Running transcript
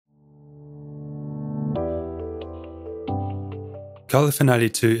Colorfinale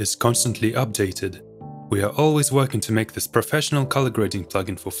 2 is constantly updated. We are always working to make this professional color grading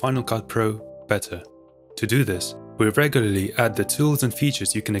plugin for Final Cut Pro better. To do this, we regularly add the tools and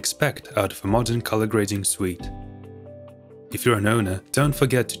features you can expect out of a modern color grading suite. If you're an owner, don't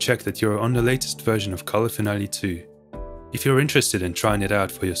forget to check that you're on the latest version of Colorfinale 2. If you're interested in trying it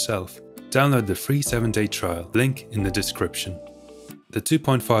out for yourself, download the free 7-day trial, link in the description. The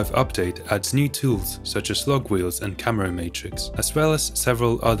 2.5 update adds new tools such as log wheels and camera matrix, as well as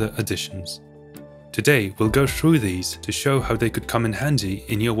several other additions. Today we'll go through these to show how they could come in handy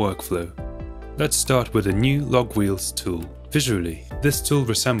in your workflow. Let's start with the new log wheels tool. Visually, this tool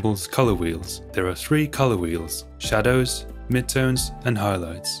resembles color wheels. There are 3 color wheels: shadows, midtones and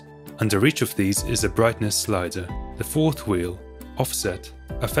highlights. Under each of these is a brightness slider. The 4th wheel, offset,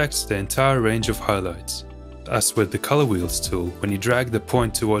 affects the entire range of highlights. As with the color wheels tool, when you drag the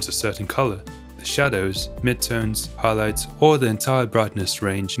point towards a certain color, the shadows, midtones, highlights or the entire brightness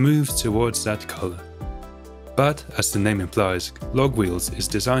range moves towards that color. But, as the name implies, log wheels is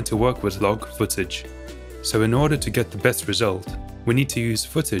designed to work with log footage. So in order to get the best result, we need to use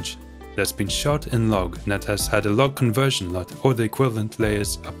footage that's been shot in log and that has had a log conversion LUT or the equivalent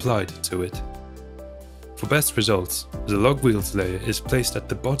layers applied to it. For best results, the log wheels layer is placed at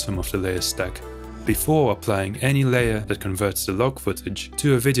the bottom of the layer stack before applying any layer that converts the log footage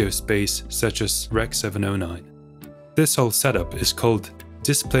to a video space such as Rec. 709. This whole setup is called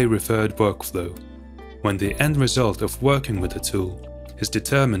display referred workflow, when the end result of working with the tool is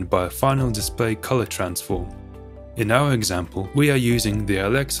determined by a final display color transform. In our example, we are using the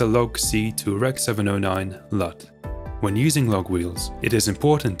Alexa Log C to Rec. 709 LUT. When using log wheels, it is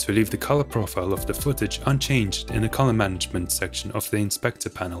important to leave the color profile of the footage unchanged in the color management section of the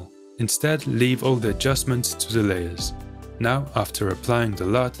inspector panel. Instead, leave all the adjustments to the layers. Now, after applying the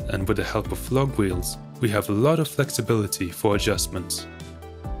LUT and with the help of log wheels, we have a lot of flexibility for adjustments.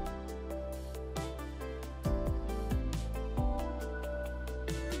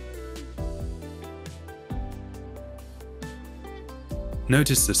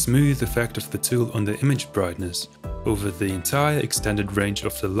 Notice the smooth effect of the tool on the image brightness over the entire extended range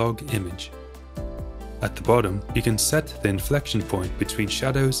of the log image. At the bottom, you can set the inflection point between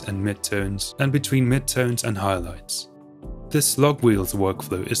shadows and midtones and between midtones and highlights. This log wheels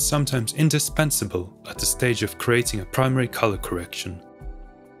workflow is sometimes indispensable at the stage of creating a primary color correction.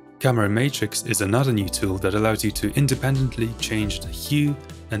 Camera Matrix is another new tool that allows you to independently change the hue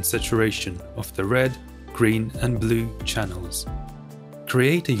and saturation of the red, green and blue channels.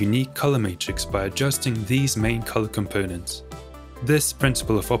 Create a unique color matrix by adjusting these main color components. This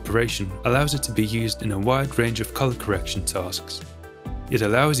principle of operation allows it to be used in a wide range of color correction tasks. It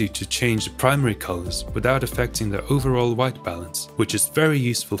allows you to change the primary colors without affecting the overall white balance, which is very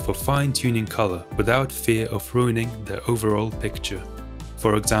useful for fine-tuning color without fear of ruining the overall picture.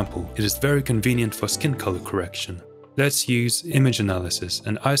 For example, it is very convenient for skin color correction. Let's use image analysis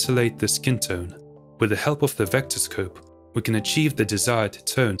and isolate the skin tone. With the help of the vector scope, we can achieve the desired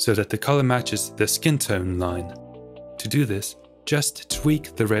tone so that the color matches the skin tone line. To do this, just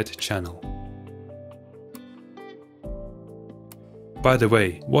tweak the red channel. By the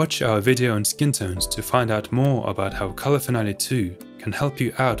way, watch our video on skin tones to find out more about how Colorfinale 2 can help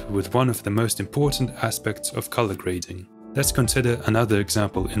you out with one of the most important aspects of color grading. Let's consider another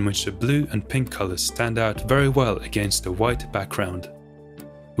example in which the blue and pink colors stand out very well against a white background.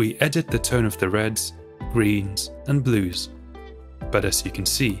 We edit the tone of the reds, greens and blues. But as you can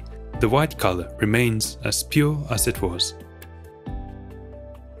see, the white color remains as pure as it was.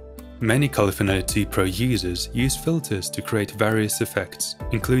 Many Colorfinale 2 Pro users use filters to create various effects,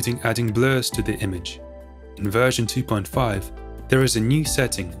 including adding blurs to the image. In version 2.5, there is a new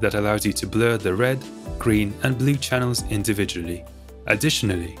setting that allows you to blur the red, green and blue channels individually.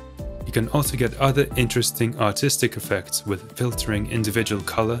 Additionally, you can also get other interesting artistic effects with filtering individual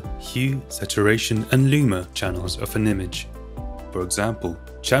color, hue, saturation and luma channels of an image. For example,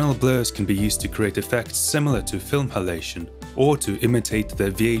 channel blurs can be used to create effects similar to film halation or to imitate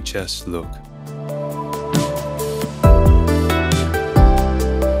the VHS look.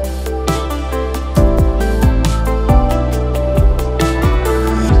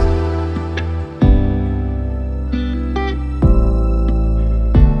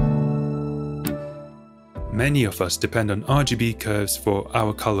 Many of us depend on RGB curves for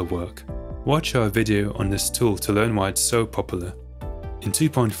our color work. Watch our video on this tool to learn why it's so popular. In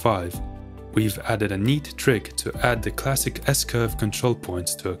 2.5, we've added a neat trick to add the classic S-curve control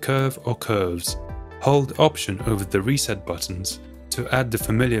points to a curve or curves. Hold Option over the reset buttons to add the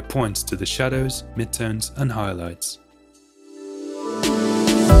familiar points to the shadows, midtones and highlights.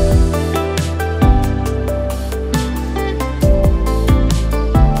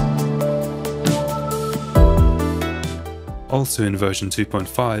 Also in version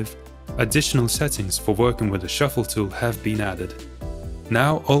 2.5, additional settings for working with the shuffle tool have been added.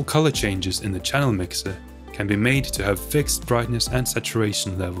 Now all color changes in the channel mixer can be made to have fixed brightness and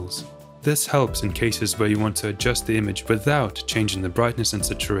saturation levels. This helps in cases where you want to adjust the image without changing the brightness and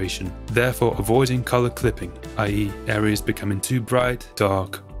saturation, therefore avoiding color clipping, i.e. areas becoming too bright,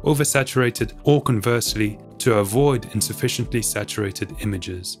 dark, oversaturated, or conversely, to avoid insufficiently saturated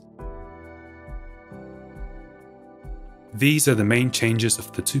images. These are the main changes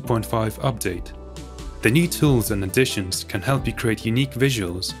of the 2.5 update. The new tools and additions can help you create unique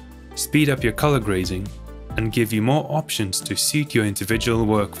visuals, speed up your color grading, and give you more options to suit your individual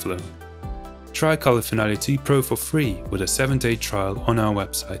workflow. Try Colorfinale 2 Pro for free with a 7-day trial on our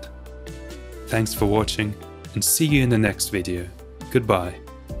website. Thanks for watching and see you in the next video. Goodbye.